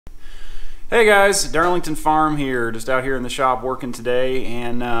Hey guys, Darlington Farm here, just out here in the shop working today,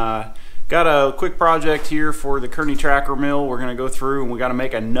 and got a quick project here for the Kearney Trecker mill. We're going to go through and we got to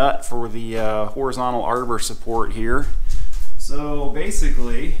make a nut for the horizontal arbor support here. So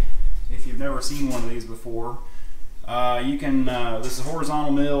basically, if you've never seen one of these before, you can, this is a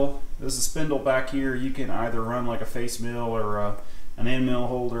horizontal mill, this is a spindle back here. You can either run like a face mill or an end mill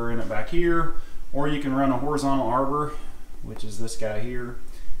holder in it back here, or you can run a horizontal arbor, which is this guy here.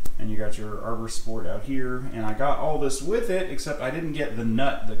 And you got your arbor support out here, and I got all this with it, except I didn't get the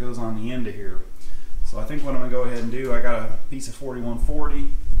nut that goes on the end of here. So I think what I'm gonna go ahead and do, I got a piece of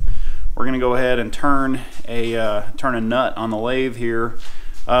 4140. We're gonna go ahead and turn a nut on the lathe here.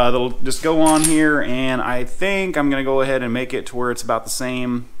 That'll just go on here, and I think I'm gonna go ahead and make it to where it's about the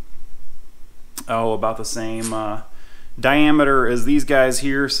same, diameter as these guys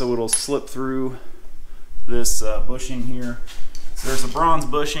here, so it'll slip through this bushing here. So there's a bronze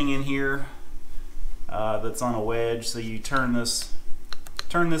bushing in here that's on a wedge, so you turn this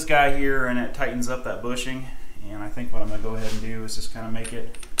guy here and it tightens up that bushing. And I think what I'm going to go ahead and do is just kind of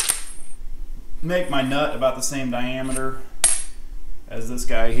make my nut about the same diameter as this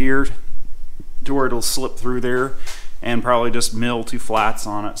guy here, to where it'll slip through there, and probably just mill two flats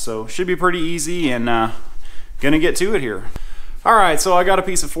on it. So should be pretty easy, and gonna get to it here. Alright, so I got a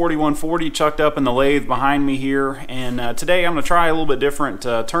piece of 4140 chucked up in the lathe behind me here, and today I'm going to try a little bit different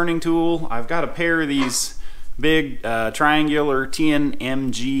turning tool. I've got a pair of these big triangular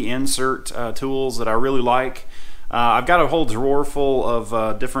TNMG insert tools that I really like. I've got a whole drawer full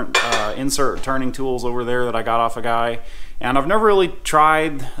of different insert turning tools over there that I got off a guy, and I've never really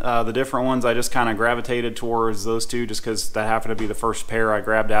tried the different ones. I just kind of gravitated towards those two just because that happened to be the first pair I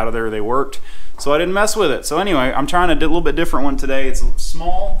grabbed out of there. They worked, so I didn't mess with it. So anyway, I'm trying a little bit different one today. It's a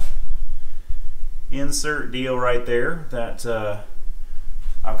small insert deal right there that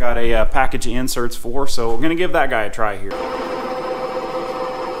I've got a package of inserts for, so we're going to give that guy a try here.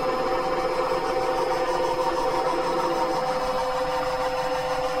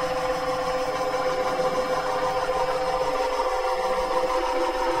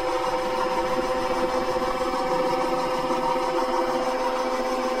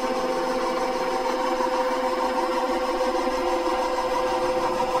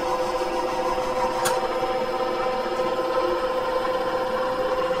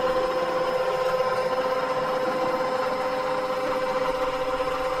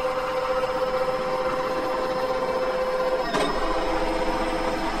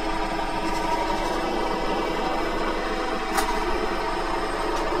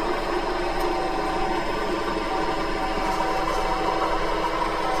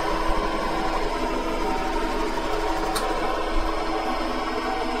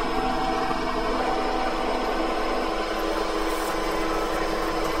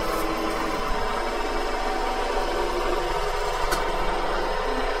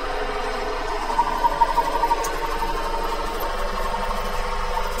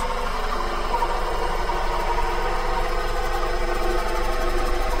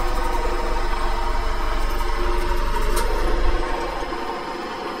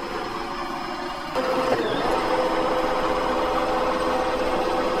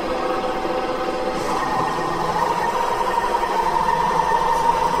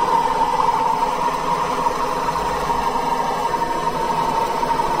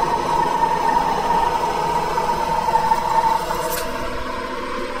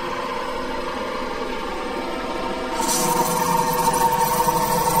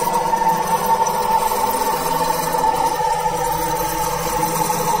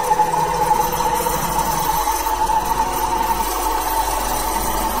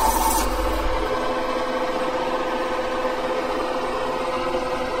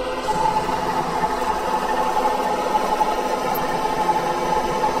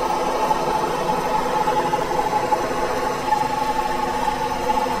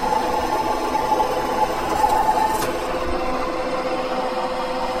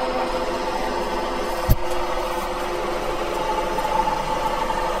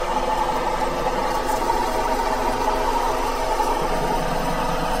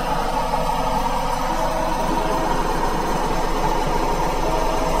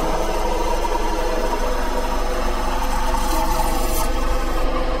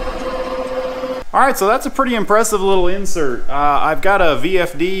 Alright, so that's a pretty impressive little insert. I've got a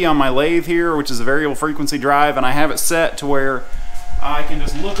VFD on my lathe here, which is a variable frequency drive, and I have it set to where I can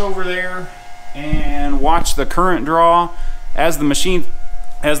just look over there and watch the current draw as the machine's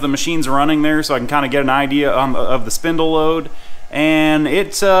running there, so I can kind of get an idea of the spindle load. and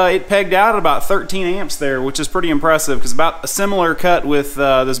it pegged out at about 13 amps there, which is pretty impressive, because about a similar cut with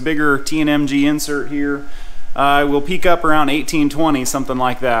this bigger T&MG insert here will peak up around 1820, something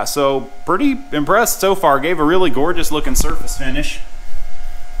like that. So pretty impressed so far. Gave a really gorgeous looking surface finish,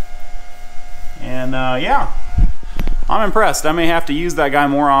 and yeah, I'm impressed. I may have to use that guy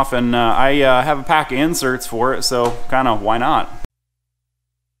more often. I have a pack of inserts for it, so kind of why not?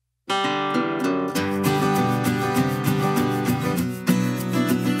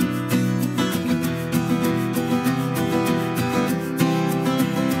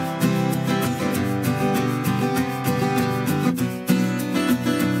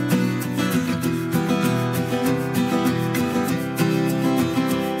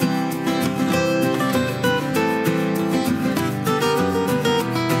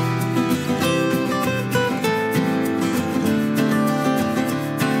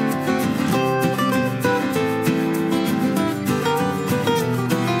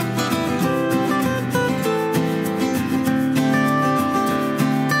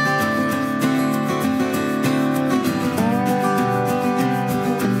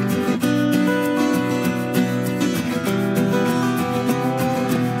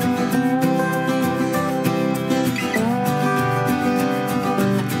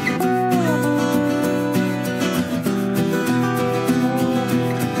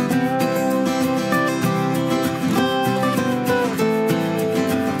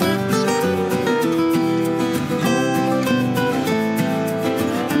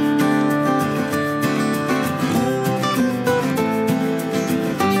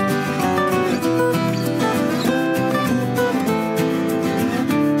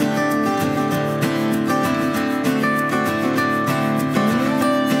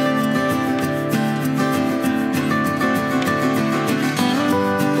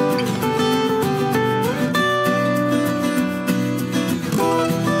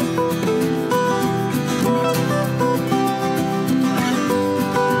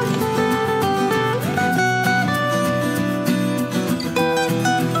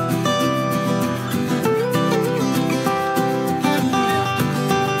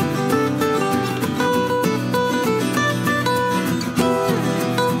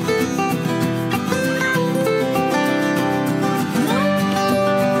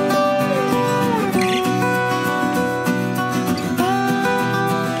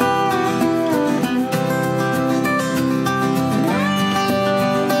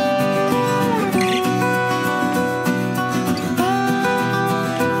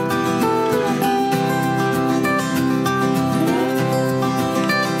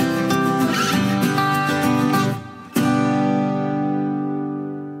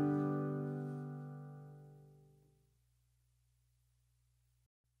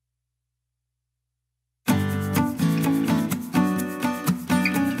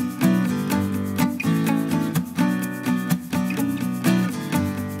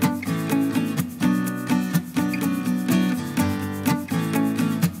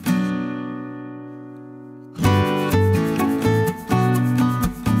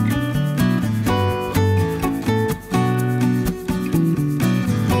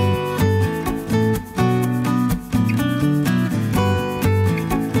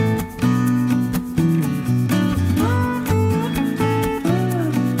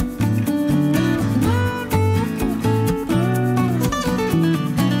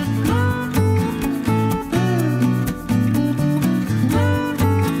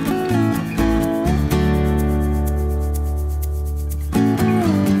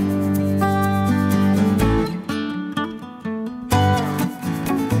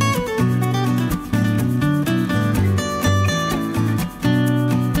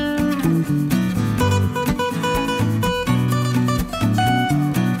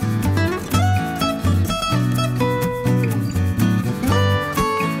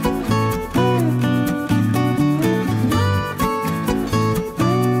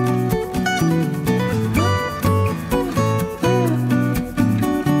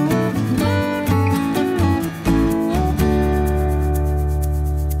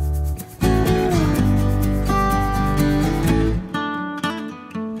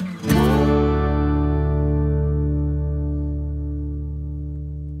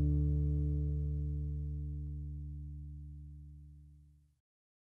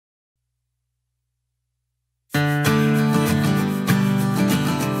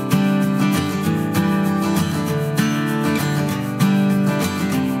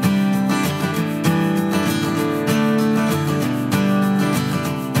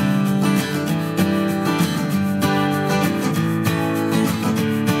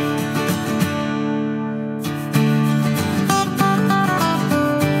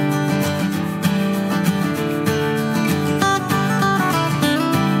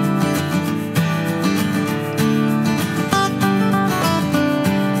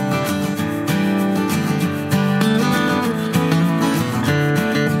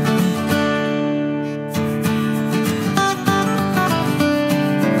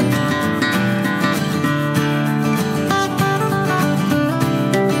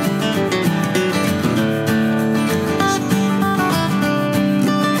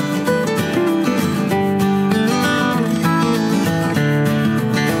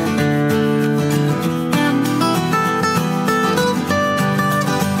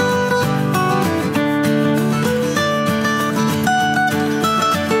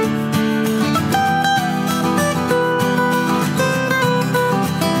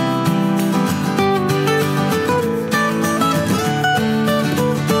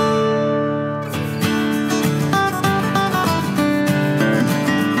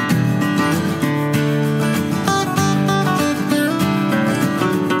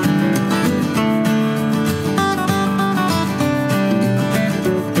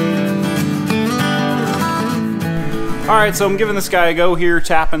 Alright, so I'm giving this guy a go here,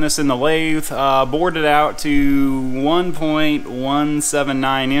 tapping this in the lathe. Bored it out to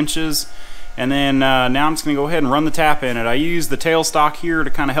 1.179 inches. And then now I'm just going to go ahead and run the tap in it. I use the tailstock here to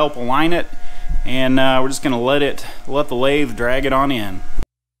kind of help align it. And we're just going to let the lathe drag it on in.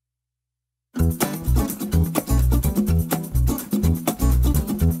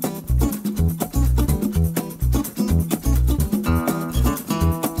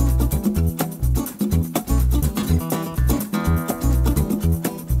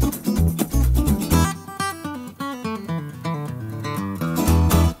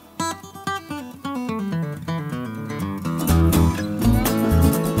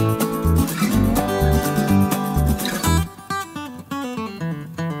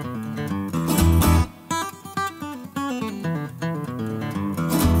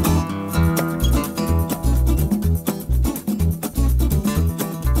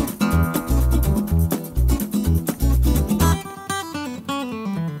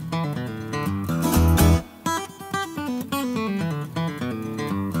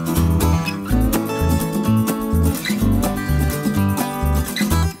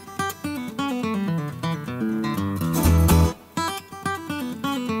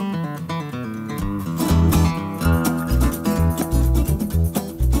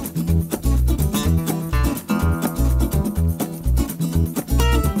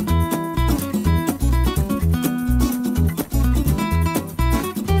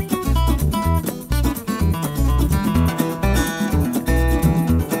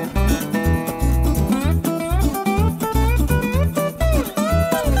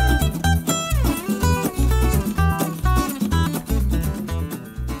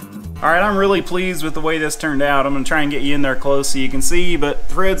 Alright, I'm really pleased with the way this turned out. I'm going to try and get you in there close so you can see, but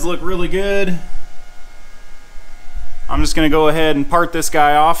threads look really good. I'm just going to go ahead and part this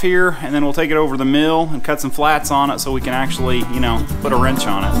guy off here, and then we'll take it over to the mill and cut some flats on it so we can actually, you know, put a wrench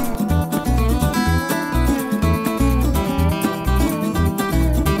on it.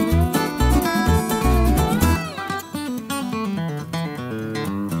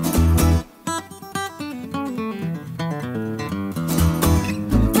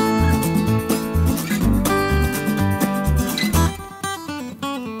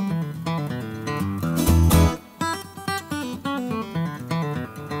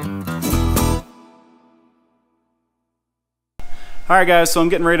 Alright guys, so I'm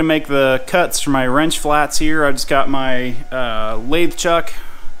getting ready to make the cuts for my wrench flats here. I just got my lathe chuck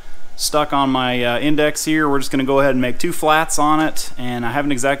stuck on my index here. We're just going to go ahead and make 2 flats on it, and I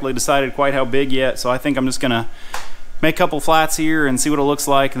haven't exactly decided quite how big yet, so I think I'm just going to make a couple flats here and see what it looks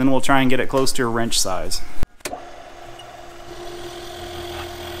like, and then we'll try and get it close to a wrench size.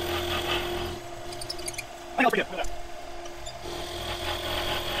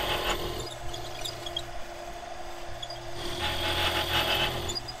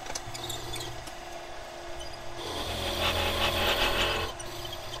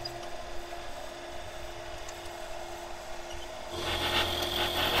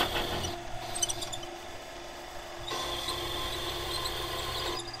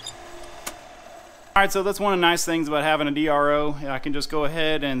 Alright, so that's one of the nice things about having a DRO. I can just go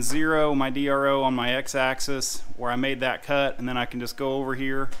ahead and zero my DRO on my x-axis where I made that cut, and then I can just go over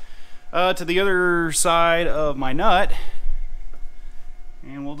here to the other side of my nut,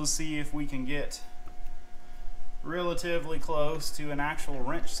 and we'll just see if we can get relatively close to an actual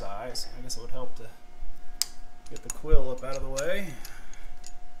wrench size. I guess it would help to get the quill up out of the way.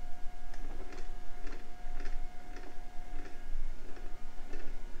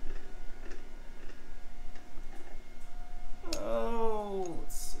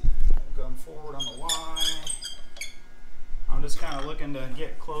 Forward on the Y. I'm just kind of looking to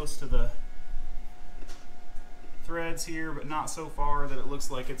get close to the threads here, but not so far that it looks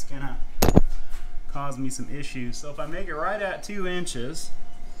like it's gonna cause me some issues. So if I make it right at 2 inches,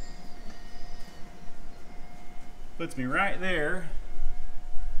 puts me right there,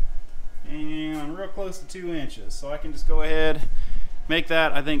 and I'm real close to 2 inches. So I can just go ahead, make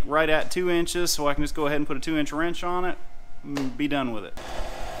that, I think, right at 2 inches, so I can just go ahead and put a 2-inch wrench on it and be done with it.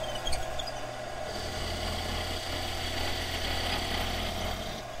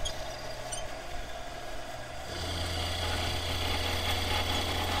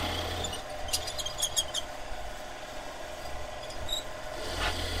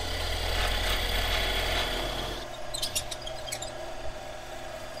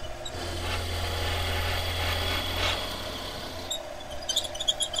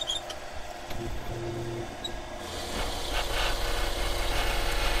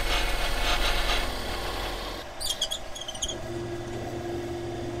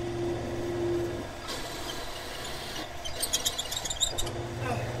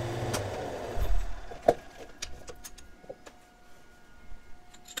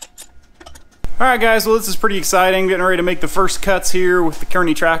 Alright guys, well this is pretty exciting. Getting ready to make the first cuts here with the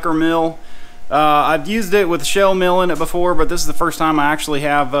Kearney Trecker mill. I've used it with a shell mill in it before, but this is the first time I actually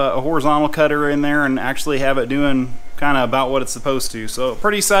have a horizontal cutter in there and actually have it doing kind of about what it's supposed to. So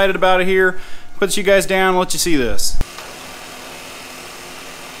pretty excited about it here. Put you guys down, let you see this.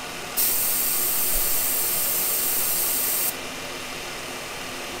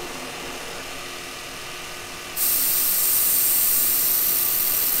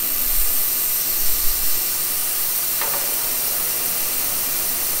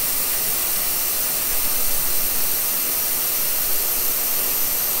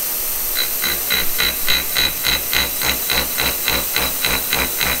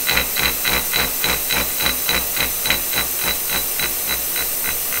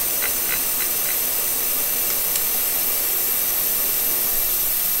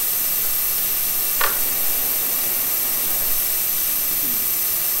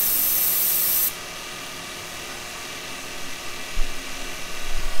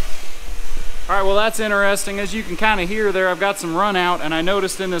 Alright, well that's interesting. As you can kind of hear there, I've got some run out, and I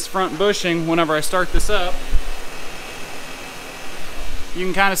noticed in this front bushing, whenever I start this up, you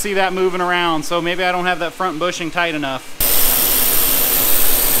can kind of see that moving around, so maybe I don't have that front bushing tight enough.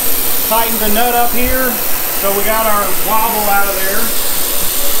 Tighten the nut up here, so we got our wobble out of there.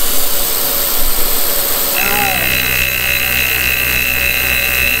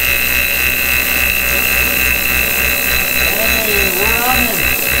 Hey, we're running.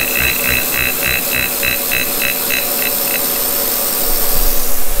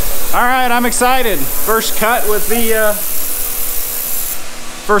 All right, I'm excited. First cut with the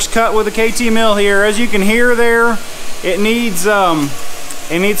KT mill here. As you can hear there, it needs some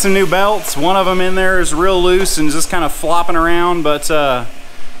new belts. One of them in there is real loose and just kind of flopping around. But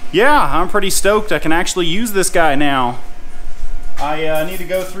yeah, I'm pretty stoked. I can actually use this guy now. I need to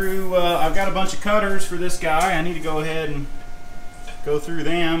go through. I've got a bunch of cutters for this guy. I need to go ahead and go through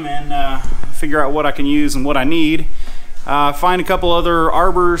them and figure out what I can use and what I need. Find a couple other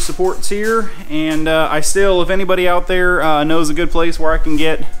arbor supports here, and I still, if anybody out there knows a good place where I can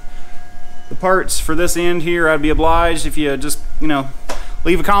get the parts for this end here, I'd be obliged if you just,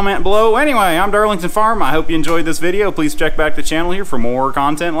 leave a comment below. Anyway, I'm Darlington Farm. I hope you enjoyed this video. Please check back the channel here for more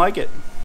content like it.